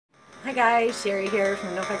Hi guys, Sherry here from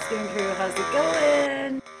NFGC TAROT. How's it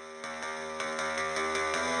going?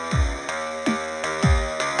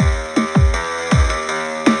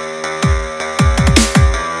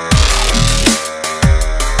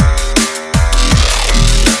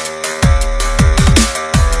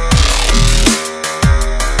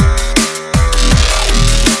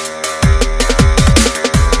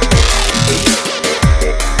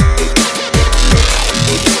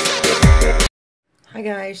 Hi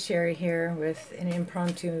guys, Sherry here with an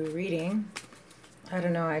impromptu reading. I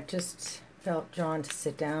don't know, I just felt drawn to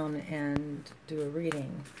sit down and do a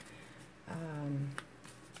reading.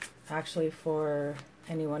 Actually for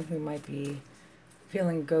anyone who might be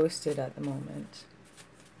feeling ghosted at the moment.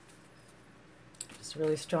 Just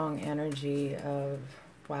really strong energy of,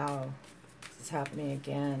 wow, this is happening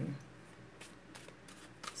again.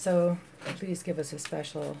 So please give us a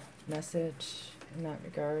special message in that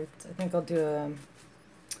regard. I think I'll do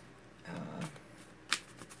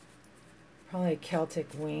probably a Celtic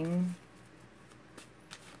Wing.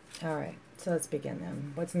 Alright, so let's begin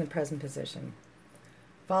then. What's in the present position?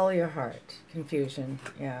 Follow your heart. Confusion.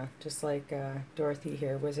 Yeah, just like Dorothy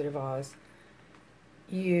here, Wizard of Oz.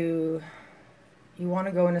 You want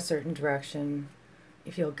to go in a certain direction.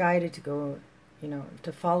 You feel guided to go,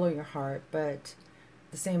 to follow your heart, but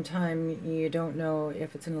at the same time, you don't know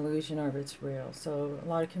if it's an illusion or if it's real. So a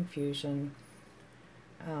lot of confusion.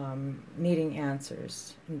 Needing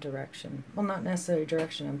answers and direction. Well, not necessarily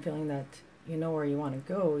direction. I'm feeling that you know where you want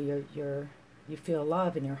to go. You feel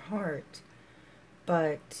love in your heart,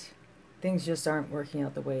 but things just aren't working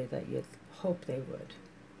out the way that you hope they would.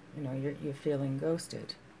 You're feeling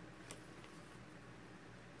ghosted.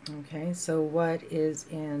 Okay, so what is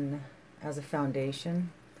in as a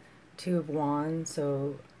foundation? Two of Wands.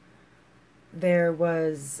 So there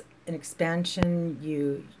was an expansion.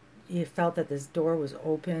 You felt that this door was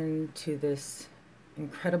open to this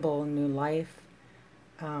incredible new life.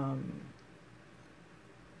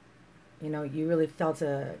 You really felt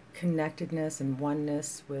a connectedness and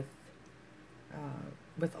oneness with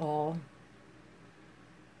all.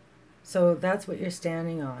 So that's what you're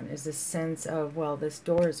standing on, is this sense of, well, this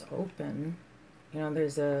door is open.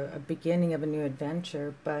 There's a beginning of a new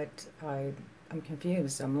adventure, but I'm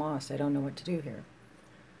confused. I'm lost. I don't know what to do here.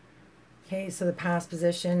 Okay, so the past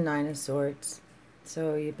position, Nine of Swords.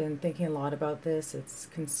 So you've been thinking a lot about this. It's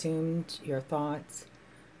consumed your thoughts.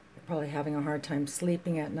 You're probably having a hard time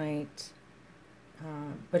sleeping at night.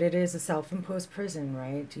 But it is a self-imposed prison,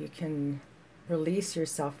 right? You can release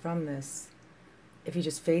yourself from this if you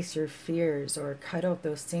just face your fears or cut out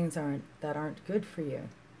those things that aren't good for you.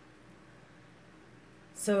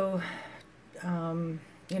 So, 9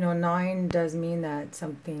 does mean that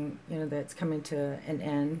something, that's coming to an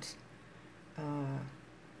end.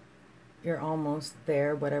 You're almost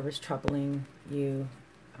there. Whatever's troubling you,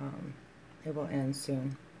 it will end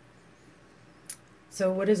soon.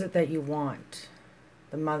 So what is it that you want?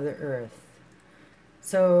 The Mother Earth.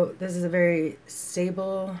 So this is a very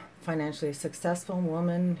stable, financially successful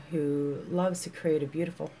woman who loves to create a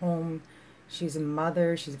beautiful home. She's a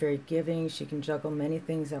mother. She's very giving. She can juggle many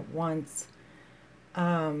things at once.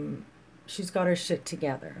 She's got her shit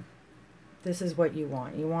together. This is what you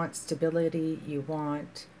want. You want stability. You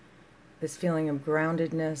want this feeling of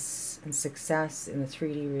groundedness and success in the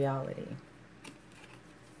 3D reality.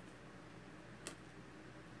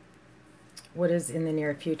 What is in the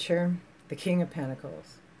near future? The King of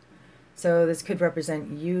Pentacles. So this could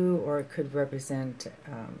represent you, or it could represent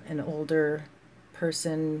an older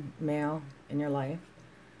person, male, in your life.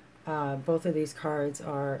 Both of these cards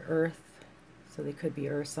are Earth, so they could be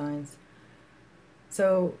Earth signs.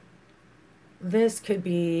 So this could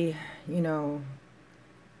be,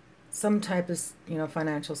 some type of,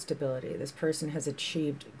 financial stability. This person has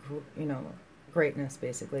achieved, greatness,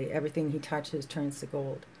 basically. Everything he touches turns to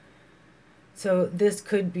gold. So this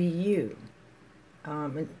could be you.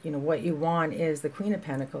 What you want is the Queen of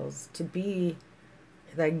Pentacles, to be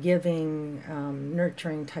that giving,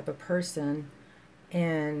 nurturing type of person.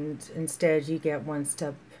 And instead you get one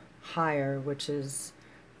step higher, which is,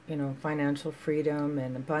 financial freedom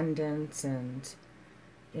and abundance and,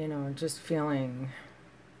 just feeling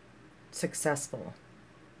successful,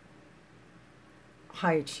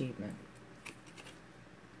 high achievement.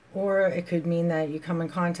 Or it could mean that you come in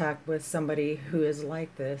contact with somebody who is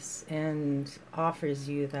like this and offers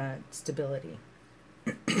you that stability.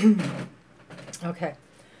 Okay,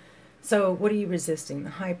 so what are you resisting? The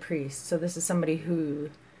High Priest. So this is somebody who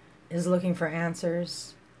is looking for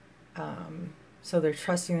answers. So they're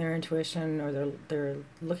trusting their intuition, or they're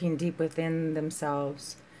looking deep within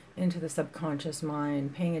themselves into the subconscious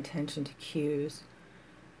mind, paying attention to cues.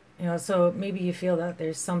 You know, so maybe you feel that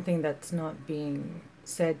there's something that's not being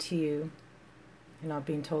said to you. You're not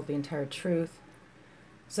being told the entire truth.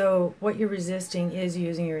 So what you're resisting is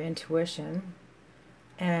using your intuition.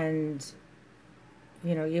 And,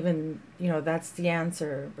 you know, even, you know, that's the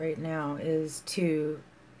answer right now, is to,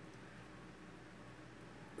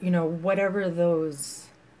 you know, whatever those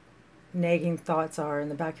nagging thoughts are in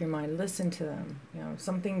the back of your mind, listen to them. You know, if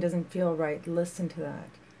something doesn't feel right, listen to that.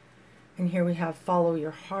 And here we have follow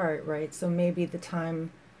your heart, right? So maybe the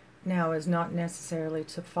time now is not necessarily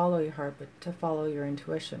to follow your heart, but to follow your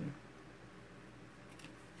intuition.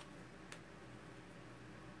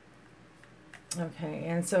 Okay,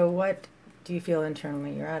 and so what do you feel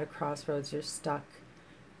internally? You're at a crossroads, you're stuck,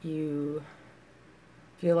 you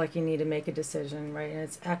feel like you need to make a decision, right? And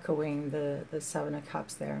it's echoing the Seven of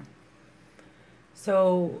Cups there.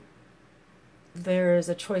 So there's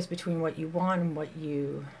a choice between what you want and what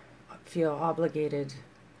you feel obligated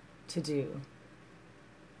to do.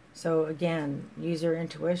 So again, use your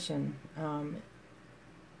intuition.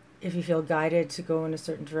 If you feel guided to go in a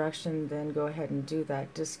certain direction, then go ahead and do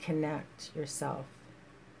that. Disconnect yourself.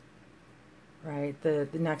 Right? The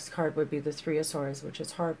next card would be the Three of Swords, which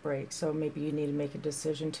is heartbreak. So maybe you need to make a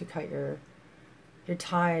decision to cut your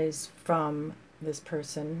ties from this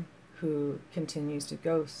person who continues to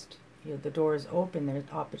ghost. You know, the door is open. There's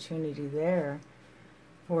opportunity there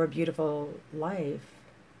for a beautiful life.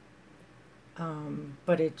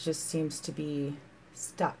 But it just seems to be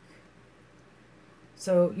stuck.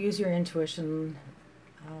 So use your intuition,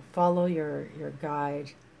 follow your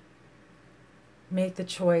guide, make the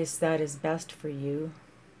choice that is best for you.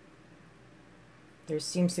 There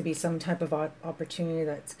seems to be some type of opportunity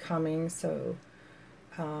that's coming, so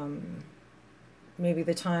maybe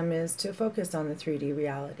the time is to focus on the 3D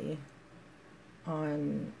reality,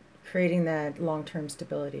 on creating that long-term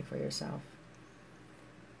stability for yourself.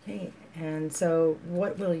 Okay, and so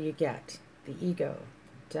what will you get? The ego,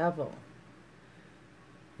 devil.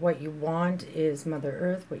 What you want is Mother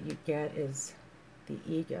Earth. What you get is the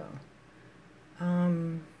ego.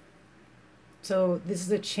 So this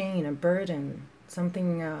is a chain, a burden,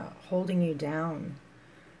 something holding you down,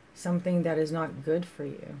 something that is not good for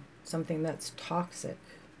you, something that's toxic.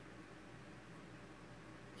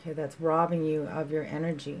 Okay, that's robbing you of your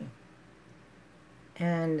energy.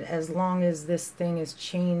 And as long as this thing is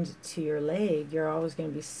chained to your leg, you're always going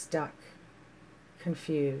to be stuck,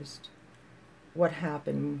 confused. What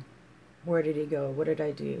happened? Where did he go? What did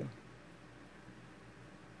I do?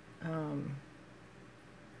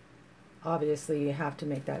 Obviously, you have to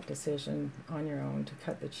make that decision on your own to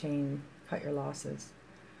cut the chain, cut your losses.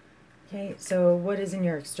 Okay, so what is in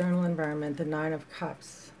your external environment? The Nine of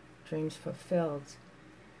Cups, dreams fulfilled.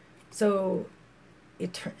 So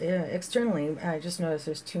externally, I just noticed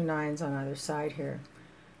there's two nines on either side here.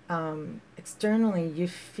 Externally, you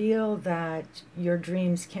feel that your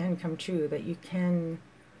dreams can come true, that you can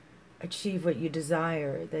achieve what you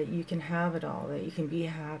desire, that you can have it all, that you can be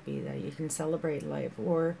happy, that you can celebrate life.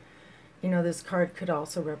 Or, you know, this card could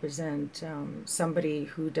also represent somebody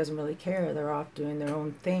who doesn't really care. They're off doing their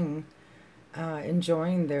own thing,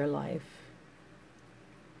 enjoying their life.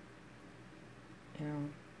 You know,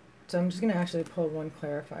 so I'm just going to actually pull one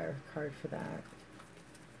clarifier card for that.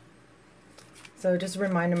 So just a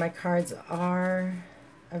reminder, my cards are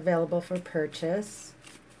available for purchase.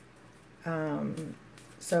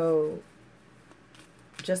 So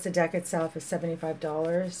just the deck itself is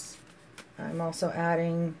 $75. I'm also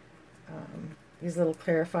adding these little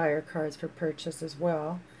clarifier cards for purchase as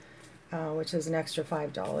well, which is an extra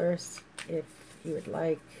 $5 if you would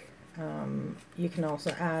like. You can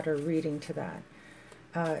also add a reading to that.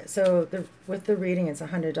 So with the reading, it's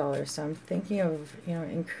 $100. So I'm thinking of, you know,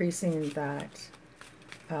 increasing that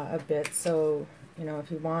a bit. So, you know,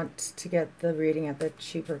 if you want to get the reading at the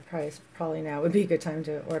cheaper price, probably now would be a good time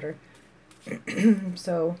to order.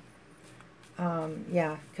 So,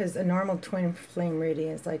 yeah, because a normal twin flame reading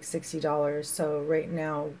is like $60. So right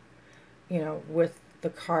now, you know, with the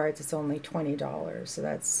cards, it's only $20. So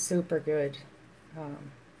that's super good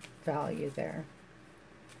value there.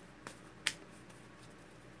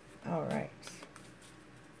 All right.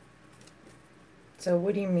 So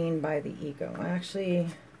what do you mean by the ego? I actually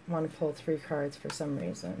want to pull 3 cards for some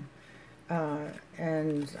reason.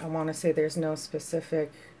 And I want to say there's no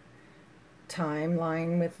specific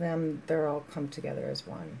timeline with them. They're all come together as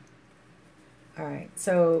one. All right.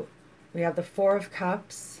 So we have the Four of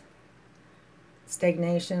Cups,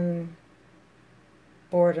 stagnation,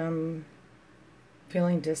 boredom,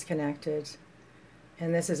 feeling disconnected.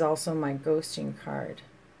 And this is also my ghosting card.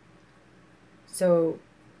 So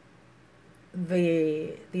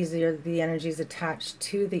these are the energies attached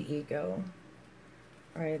to the ego,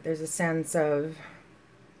 right? There's a sense of,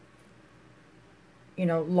 you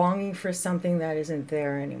know, longing for something that isn't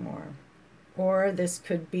there anymore. Or this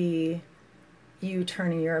could be you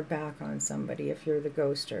turning your back on somebody if you're the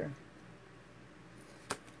ghoster.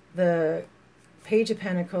 The Page of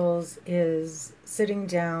Pentacles is sitting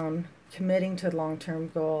down, committing to a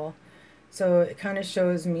long-term goal. So it kind of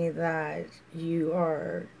shows me that you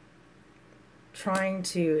are trying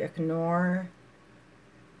to ignore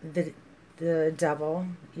the devil,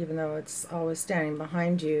 even though it's always standing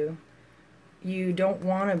behind you. You don't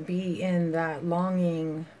want to be in that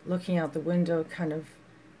longing, looking out the window kind of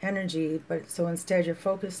energy, but so instead you're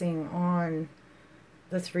focusing on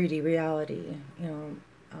the 3D reality, you know,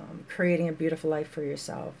 creating a beautiful life for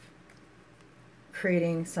yourself,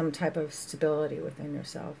 creating some type of stability within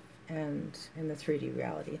yourself and in the 3D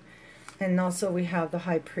reality. And also we have the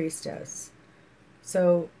High Priestess.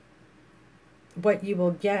 So what you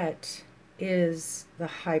will get is the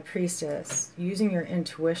High Priestess using your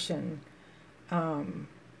intuition,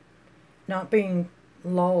 not being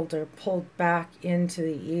lulled or pulled back into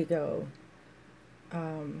the ego.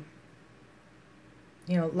 You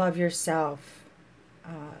know, love yourself.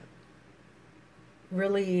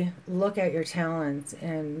 Really look at your talents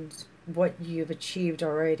and what you've achieved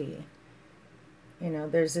already. You know,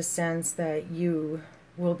 there's a sense that you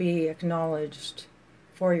will be acknowledged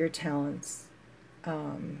for your talents.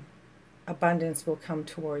 Abundance will come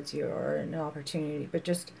towards you, or an opportunity, but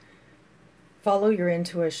just follow your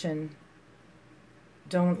intuition.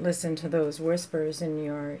 Don't listen to those whispers in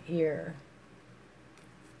your ear.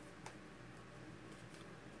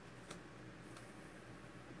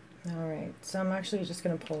 All right, so I'm actually just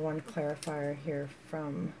going to pull one clarifier here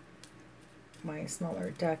from my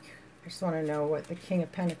smaller deck. I just want to know what the King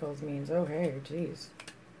of Pentacles means. Okay, geez.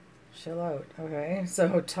 Chill out. Okay,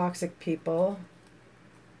 so toxic people.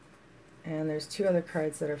 And there's two other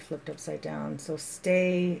cards that are flipped upside down. So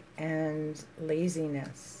stay and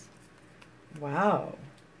laziness. Wow.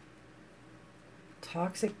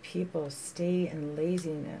 Toxic people, stay and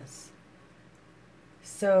laziness.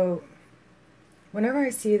 So whenever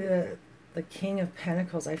I see the King of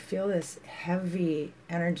Pentacles, I feel this heavy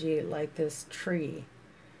energy, like this tree.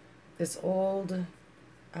 This old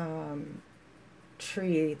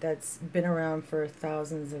tree that's been around for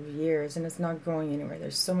thousands of years, and it's not going anywhere.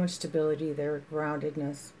 There's so much stability there,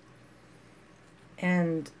 groundedness.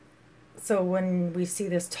 And so when we see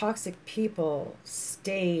this toxic people,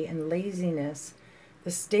 stay and laziness,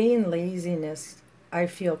 the stay and laziness, I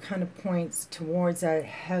feel, kind of points towards that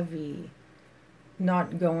heavy,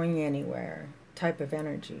 not going anywhere type of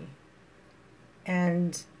energy.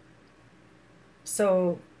 And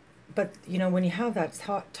so, but you know, when you have that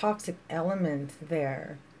toxic element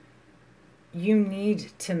there, you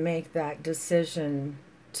need to make that decision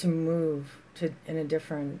to move in a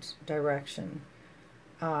different direction.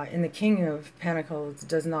 And the King of Pentacles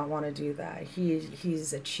does not want to do that.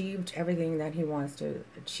 He's achieved everything that he wants to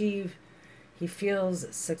achieve. He feels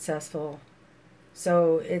successful.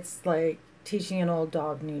 So it's like teaching an old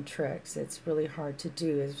dog new tricks. It's really hard to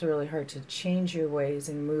do. It's really hard to change your ways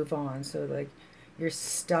and move on. So like you're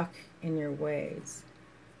stuck in your ways.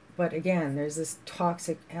 But again, there's this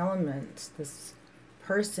toxic element, this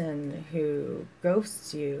person who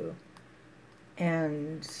ghosts you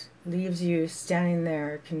and leaves you standing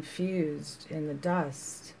there confused in the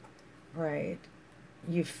dust, right?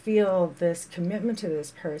 You feel this commitment to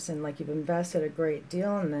this person, like you've invested a great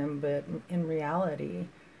deal in them, but in reality,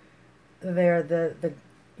 they're the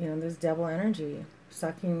you know, there's devil energy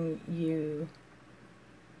sucking you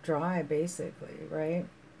dry, basically, right?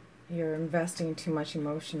 You're investing too much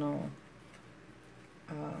emotional,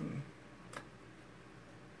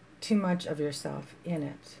 too much of yourself in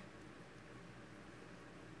it.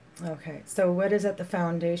 Okay, so what is at the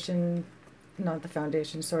foundation, not the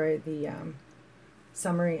foundation, sorry, the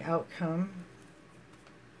summary outcome?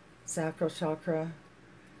 Sacral chakra.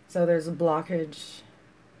 So there's a blockage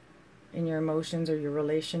in your emotions or your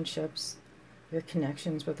relationships, your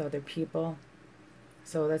connections with other people.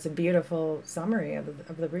 So that's a beautiful summary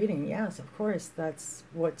of the reading. Yes, of course, that's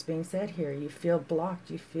what's being said here. You feel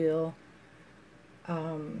blocked. You feel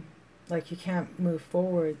like you can't move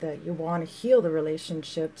forward, that you want to heal the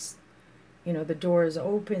relationships. You know, the door is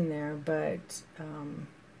open there, but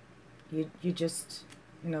you just,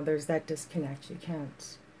 you know, there's that disconnect. You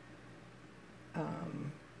can't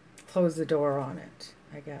close the door on it,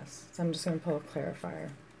 I guess. So I'm just going to pull a clarifier.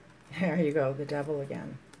 There you go, the devil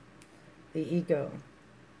again. The ego.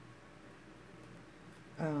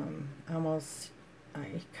 Almost,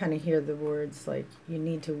 I kind of hear the words like, you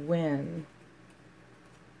need to win.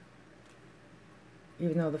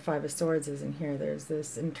 even though the Five of Swords isn't here, there's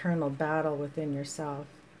this internal battle within yourself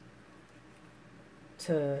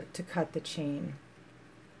to cut the chain,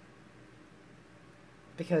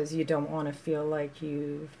 because you don't want to feel like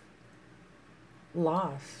you've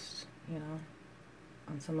lost, you know,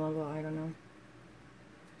 on some level. I don't know.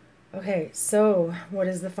 Okay, so what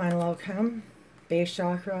is the final outcome? Base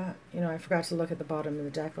chakra. You know, I forgot to look at the bottom of the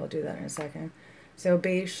deck. I'll do that in a second. So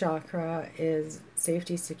base chakra is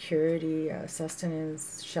safety, security,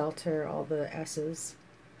 sustenance, shelter, all the S's.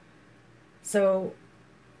 So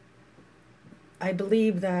I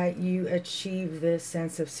believe that you achieve this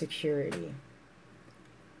sense of security.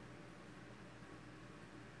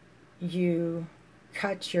 You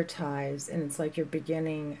cut your ties, and it's like you're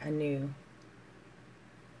beginning anew.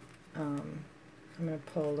 I'm going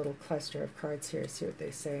to pull a little cluster of cards here, see what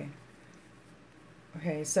they say.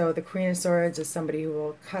 Okay, so the Queen of Swords is somebody who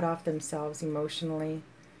will cut off themselves emotionally,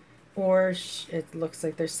 or it looks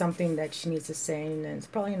like there's something that she needs to say, and it's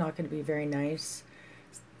probably not going to be very nice.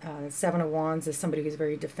 Seven of Wands is somebody who's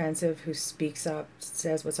very defensive, who speaks up,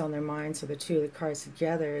 says what's on their mind. So the two of the cards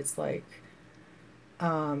together, it's like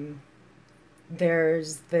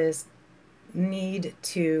there's this need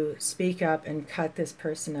to speak up and cut this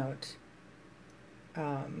person out.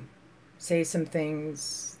 Say some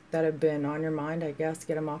things that have been on your mind, I guess,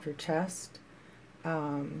 get them off your chest.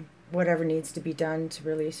 Whatever needs to be done to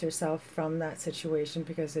release yourself from that situation,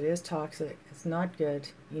 because it is toxic. It's not good.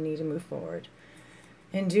 You need to move forward.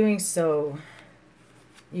 In doing so,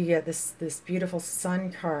 you get this beautiful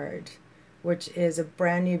Sun card, which is a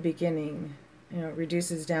brand new beginning. You know, it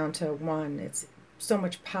reduces down to 1. It's so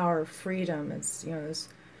much power, freedom. It's, you know, it's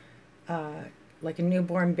like a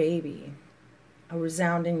newborn baby. A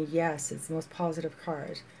resounding yes. It's the most positive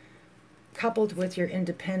card. Coupled with your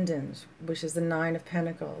independence, which is the 9 of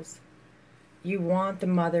Pentacles. You want the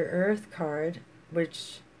Mother Earth card,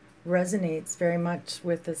 which resonates very much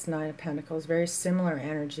with this 9 of Pentacles. Very similar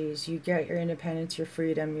energies. You get your independence, your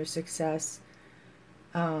freedom, your success.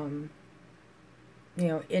 You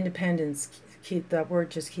know, independence. That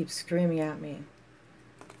word just keeps screaming at me.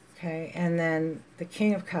 Okay, and then the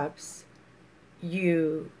King of Cups.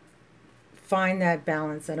 You find that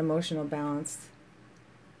balance, that emotional balance,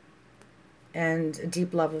 and a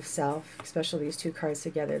deep love of self, especially these two cards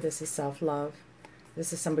together. This is self-love.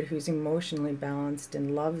 This is somebody who's emotionally balanced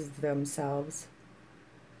and loves themselves.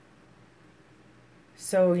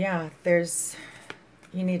 So yeah,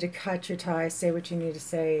 you need to cut your ties, say what you need to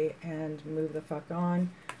say, and move the fuck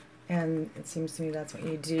on. And it seems to me that's what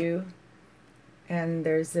you do. And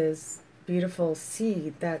there's this beautiful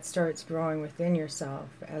seed that starts growing within yourself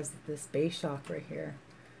as this base chakra here.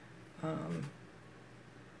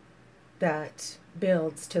 That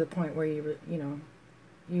builds to the point where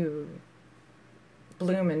you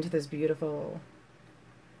bloom into this beautiful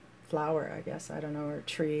flower, I guess, I don't know, or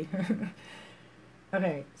tree.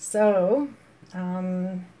 Okay, so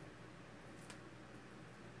and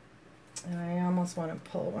I almost want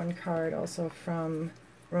to pull one card also from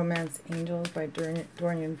Romance Angels by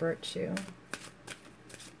Dorian Virtue.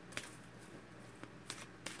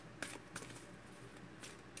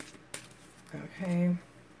 Okay.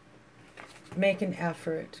 Make an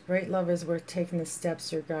effort. Great love is worth taking the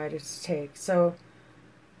steps you're guided to take. So,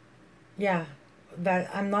 yeah, that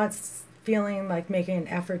I'm not feeling like making an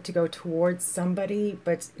effort to go towards somebody,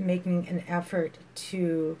 but making an effort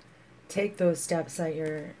to take those steps that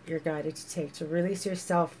you're guided to take, to release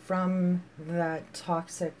yourself from that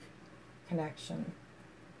toxic connection.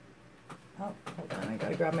 Oh, hold on, I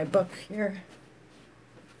gotta grab my book here.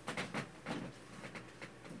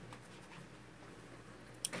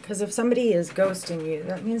 Because if somebody is ghosting you,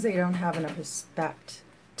 that means they don't have enough respect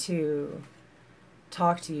to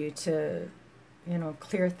talk to you, to, you know,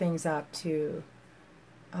 clear things up, to,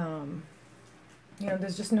 you know,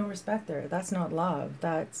 there's just no respect there. That's not love.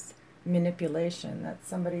 That's manipulation. That's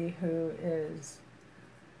somebody who is,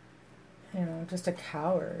 you know, just a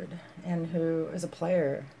coward and who is a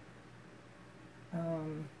player.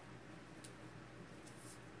 You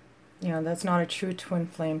know, that's not a true twin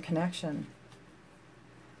flame connection.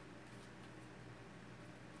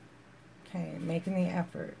 Okay, making the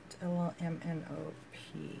effort.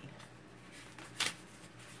 L-M-N-O-P.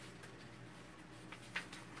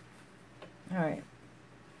 All right.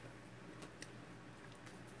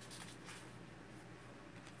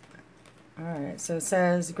 All right, so it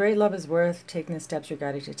says, great love is worth taking the steps you're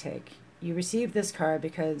guided to take. You received this card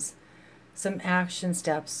because some action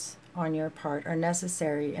steps on your part are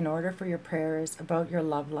necessary in order for your prayers about your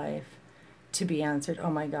love life to be answered. Oh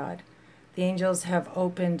my God. The angels have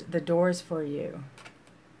opened the doors for you.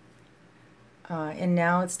 And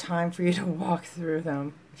now it's time for you to walk through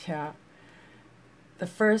them. Yeah. The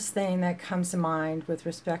first thing that comes to mind with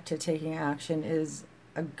respect to taking action is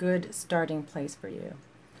a good starting place for you.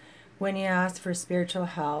 When you ask for spiritual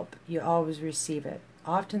help, you always receive it.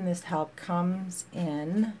 Often this help comes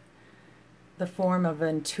in the form of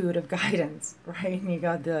intuitive guidance, right? And you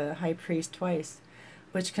got the high priest twice,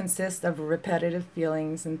 which consists of repetitive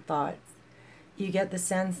feelings and thoughts. You get the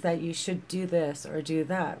sense that you should do this or do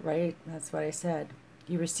that, right? That's what I said.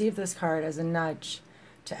 You receive this card as a nudge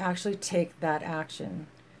to actually take that action.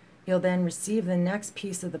 You'll then receive the next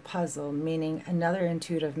piece of the puzzle, meaning another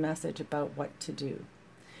intuitive message about what to do.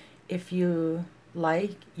 If you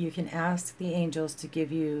like, you can ask the angels to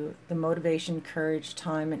give you the motivation, courage,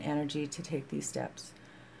 time, and energy to take these steps.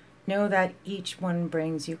 Know that each one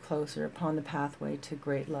brings you closer upon the pathway to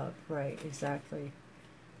great love. Right, exactly.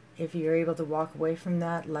 If you're able to walk away from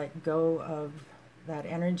that, let go of that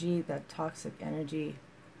energy, that toxic energy,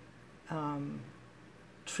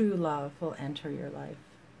 true love will enter your life.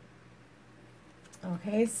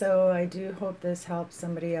 Okay, so I do hope this helps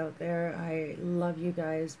somebody out there. I love you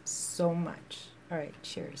guys so much. All right,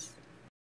 cheers.